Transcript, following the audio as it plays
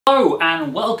Hello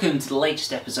and welcome to the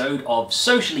latest episode of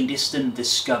Socially Distant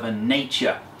Discover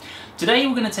Nature. Today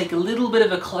we're going to take a little bit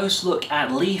of a close look at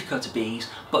leafcutter bees,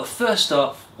 but first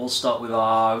off we'll start with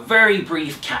our very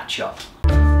brief catch-up.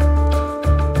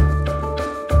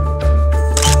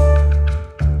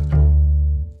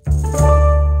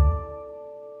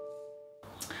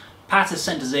 Pat has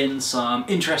sent us in some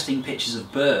interesting pictures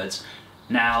of birds.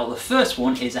 Now the first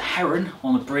one is a heron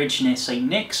on a bridge near St.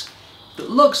 Nick's that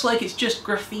looks like it's just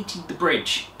graffitied the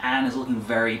bridge and is looking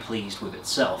very pleased with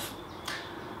itself.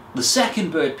 The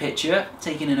second bird picture,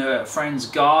 taken in a friend's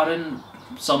garden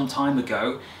some time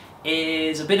ago,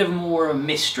 is a bit of more of a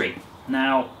mystery.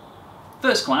 Now,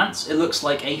 first glance it looks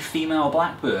like a female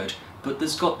blackbird, but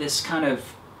there's got this kind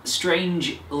of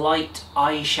strange light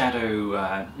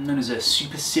eyeshadow known as a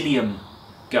supercilium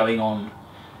going on.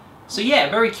 So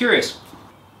yeah, very curious.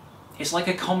 It's like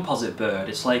a composite bird.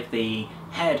 It's like the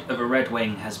head of a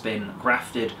redwing has been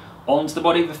grafted onto the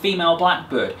body of a female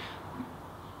blackbird.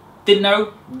 Didn't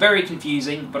know, very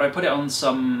confusing, but I put it on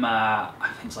some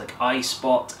things like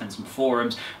iSpot and some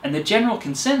forums, and the general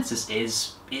consensus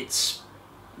is it's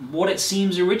what it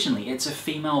seems originally. It's a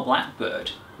female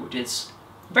blackbird, which is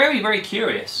very, very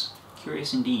curious.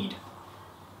 Curious indeed.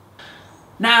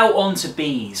 Now on to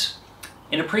bees.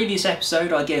 In a previous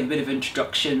episode I gave a bit of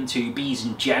introduction to bees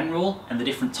in general and the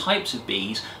different types of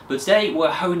bees, but today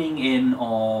we're honing in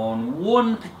on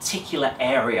one particular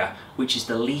area, which is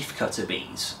the leafcutter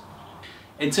bees.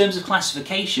 In terms of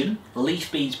classification,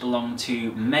 leaf bees belong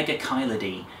to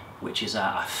Megachilidae, which is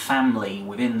a family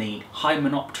within the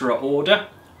Hymenoptera order,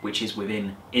 which is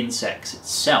within insects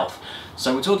itself.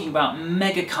 So we're talking about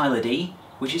Megachilidae,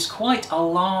 which is quite a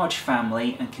large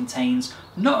family and contains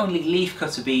not only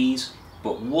leafcutter bees,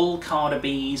 but wool carder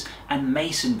bees and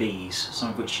mason bees,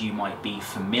 some of which you might be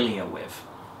familiar with.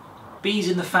 Bees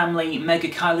in the family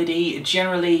Megachilidae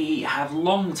generally have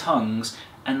long tongues,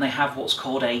 and they have what's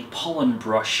called a pollen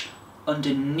brush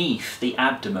underneath the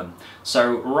abdomen.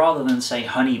 So rather than say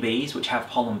honeybees, which have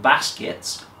pollen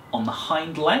baskets on the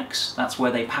hind legs, that's where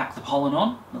they pack the pollen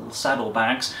on, little saddle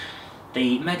bags,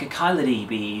 the Megachilidae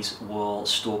bees will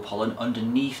store pollen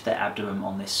underneath their abdomen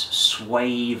on this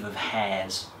swathe of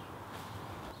hairs.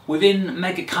 Within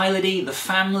Megachilidae, the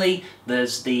family,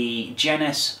 there's the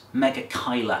genus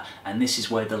Megachila, and this is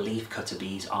where the leafcutter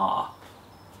bees are.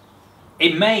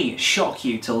 It may shock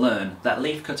you to learn that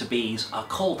leafcutter bees are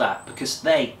called that because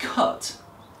they cut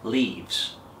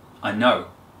leaves. I know,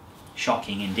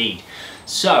 shocking indeed.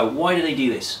 So why do they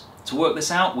do this? To work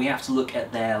this out, we have to look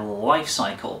at their life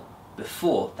cycle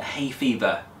before the hay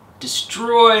fever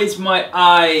destroys my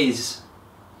eyes.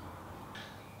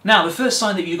 Now, the first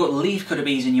sign that you've got leafcutter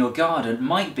bees in your garden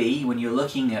might be when you're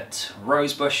looking at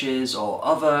rose bushes or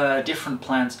other different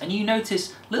plants and you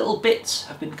notice little bits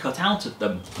have been cut out of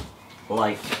them,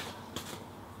 like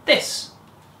this.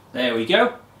 There we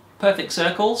go, perfect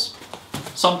circles,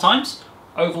 sometimes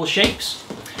oval shapes.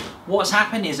 What's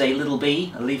happened is a little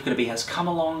bee, a leafcutter bee, has come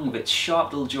along with its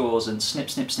sharp little jaws and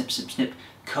snip, snip, snip, snip, snip,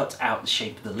 cut out the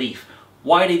shape of the leaf.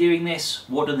 Why are they doing this?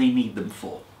 What do they need them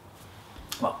for?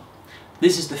 Well,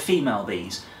 this is the female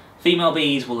bees. Female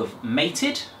bees will have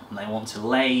mated and they want to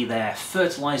lay their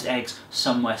fertilised eggs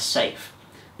somewhere safe.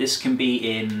 This can be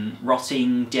in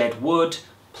rotting dead wood,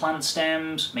 plant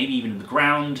stems, maybe even in the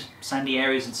ground, sandy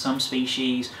areas in some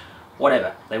species,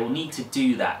 whatever. They will need to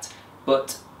do that.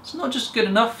 But it's not just good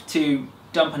enough to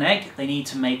dump an egg, they need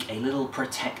to make a little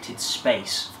protected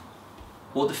space.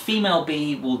 What the female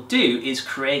bee will do is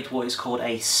create what is called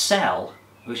a cell,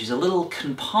 which is a little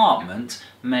compartment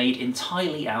made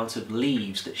entirely out of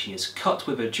leaves that she has cut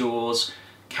with her jaws,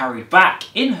 carried back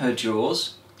in her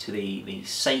jaws to the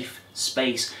safe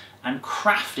space, and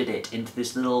crafted it into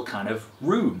this little kind of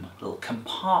room, little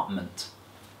compartment.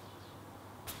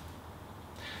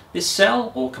 This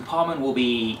cell or compartment will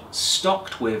be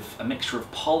stocked with a mixture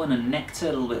of pollen and nectar,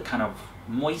 a little bit kind of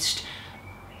moist,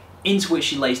 into which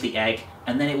she lays the egg,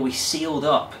 and then it will be sealed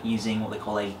up using what they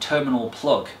call a terminal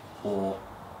plug, or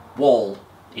wall,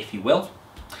 if you will.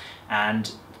 And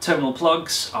terminal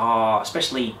plugs are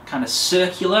especially kind of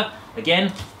circular.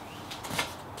 Again,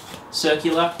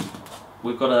 circular.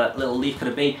 We've got a little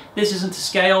leafcutter bee. This isn't to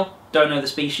scale, don't know the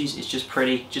species, it's just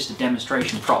pretty, just a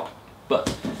demonstration prop. But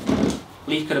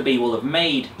leafcutter bee will have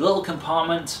made a little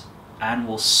compartment and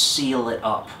will seal it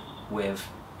up with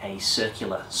a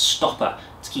circular stopper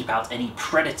to keep out any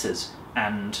predators,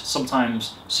 and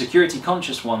sometimes security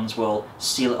conscious ones will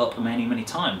seal it up many, many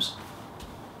times.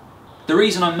 The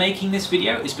reason I'm making this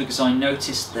video is because I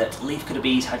noticed that leafcutter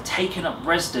bees had taken up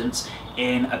residence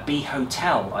in a bee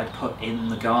hotel I'd put in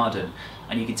the garden,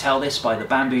 and you can tell this by the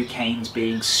bamboo canes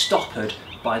being stoppered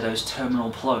by those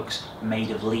terminal plugs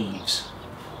made of leaves.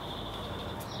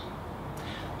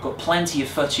 Got plenty of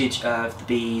footage of the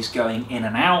bees going in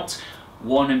and out.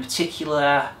 One in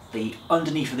particular, the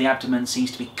underneath of the abdomen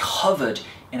seems to be covered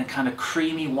in a kind of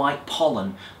creamy white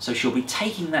pollen. So she'll be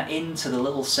taking that into the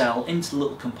little cell, into the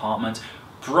little compartment,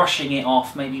 brushing it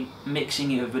off, maybe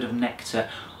mixing it with a bit of nectar,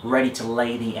 ready to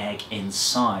lay the egg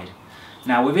inside.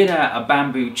 Now within a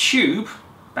bamboo tube,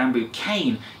 bamboo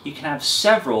cane, you can have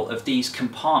several of these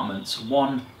compartments,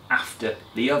 one after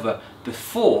the other,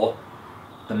 before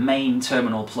the main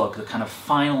terminal plug, the kind of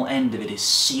final end of it, is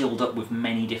sealed up with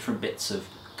many different bits of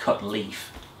cut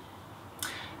leaf.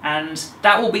 And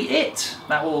that will be it.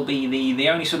 That will be the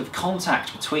only sort of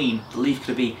contact between the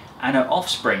leafcutter bee and her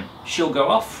offspring. She'll go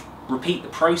off, repeat the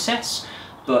process,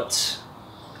 but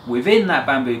within that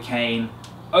bamboo cane,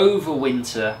 over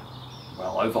winter,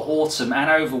 well, over autumn and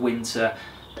over winter,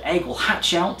 the egg will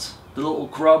hatch out, the little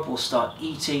grub will start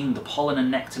eating the pollen and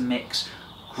nectar mix,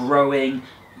 growing,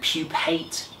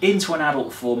 pupate into an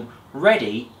adult form,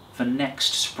 ready for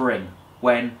next spring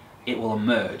when it will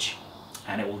emerge.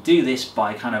 And it will do this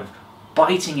by kind of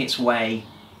biting its way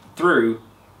through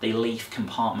the leaf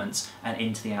compartments and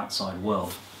into the outside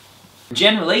world.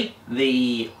 Generally,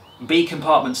 the bee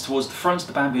compartments towards the front of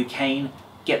the bamboo cane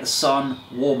get the sun,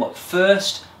 warm up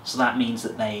first, so that means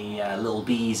that the little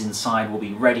bees inside will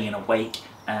be ready and awake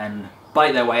and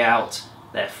bite their way out.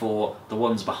 Therefore, the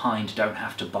ones behind don't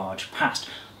have to barge past.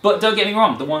 But don't get me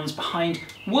wrong, the ones behind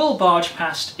will barge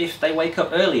past if they wake up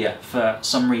earlier for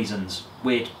some reasons.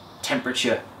 Weird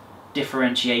temperature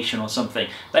differentiation or something.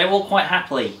 They will quite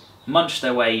happily munch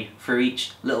their way through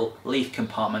each little leaf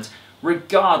compartment,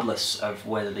 regardless of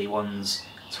whether the ones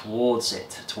towards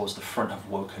the front, have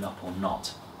woken up or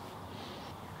not.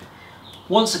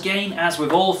 Once again, as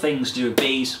with all things to do with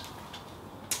bees,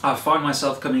 I find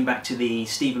myself coming back to the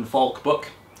Stephen Falk book,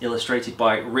 illustrated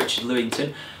by Richard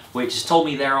Lewington, which has told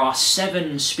me there are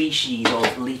 7 species of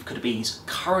leafcutter bees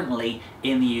currently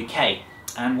in the UK.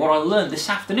 And what I learned this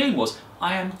afternoon was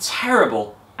I am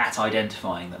terrible at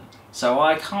identifying them. So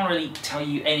I can't really tell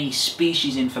you any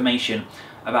species information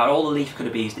about all the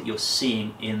leafcutter bees that you're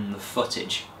seeing in the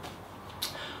footage.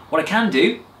 What I can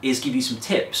do is give you some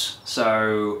tips.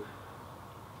 So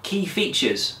key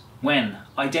features when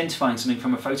identifying something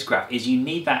from a photograph is you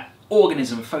need that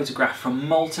organism photographed from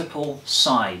multiple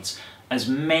sides, as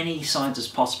many sides as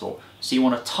possible. So you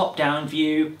want a top-down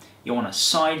view, you want a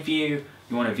side view,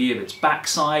 you want a view of its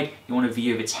backside, you want a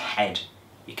view of its head.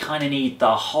 You kind of need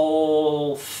the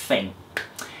whole thing.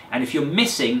 And if you're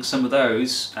missing some of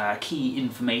those key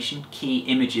information, key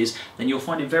images, then you'll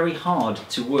find it very hard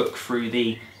to work through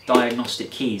the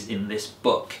diagnostic keys in this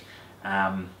book.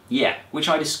 Yeah, which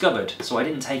I discovered. So I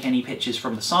didn't take any pictures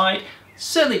from the side,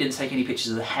 certainly didn't take any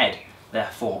pictures of the head.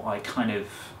 Therefore, I kind of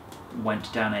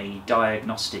went down a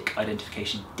diagnostic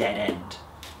identification dead end.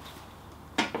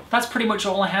 That's pretty much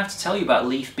all I have to tell you about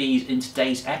leaf bees in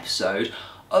today's episode.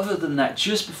 Other than that,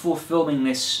 just before filming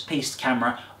this piece to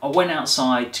camera, I went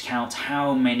outside to count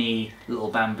how many little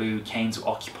bamboo canes were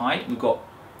occupied. We've got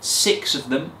 6 of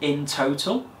them in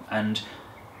total, and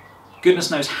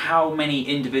goodness knows how many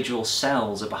individual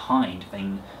cells are behind. I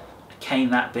mean, a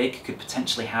cane that big could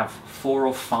potentially have 4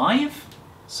 or 5,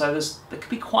 so there could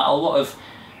be quite a lot of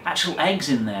actual eggs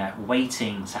in there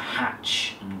waiting to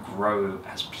hatch and grow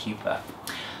as pupa.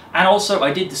 And also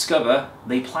I did discover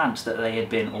the plant that they had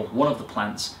been, or one of the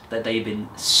plants that they had been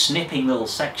snipping little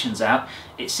sections out.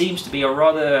 It seems to be a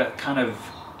rather kind of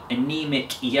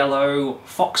anemic yellow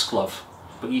foxglove,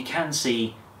 but you can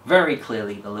see very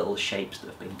clearly the little shapes that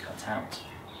have been cut out.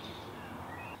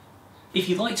 If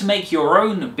you'd like to make your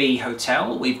own bee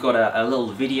hotel, we've got a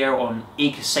little video on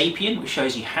Sapien which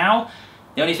shows you how.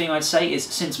 The only thing I'd say is,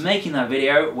 since making that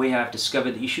video, we have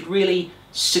discovered that you should really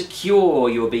secure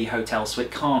your bee hotel so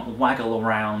it can't waggle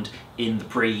around in the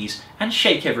breeze and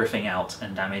shake everything out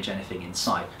and damage anything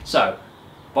inside. So,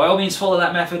 by all means follow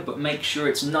that method, but make sure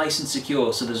it's nice and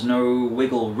secure so there's no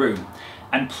wiggle room.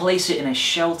 And place it in a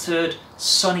sheltered,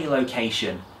 sunny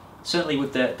location. Certainly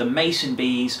with the mason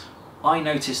bees, I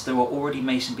noticed there were already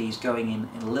mason bees going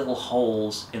in little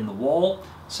holes in the wall.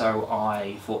 So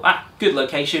I thought, good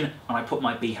location, and I put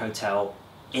my bee hotel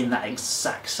in that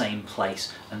exact same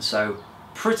place. And so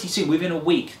pretty soon, within a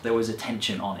week, there was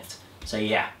attention on it. So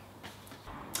yeah.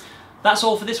 That's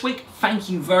all for this week. Thank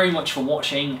you very much for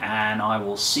watching, and I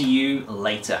will see you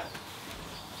later.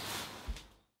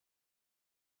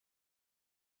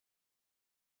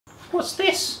 What's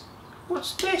this?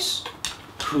 What's this?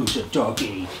 Who's a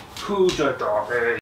doggy? Who's a doggy?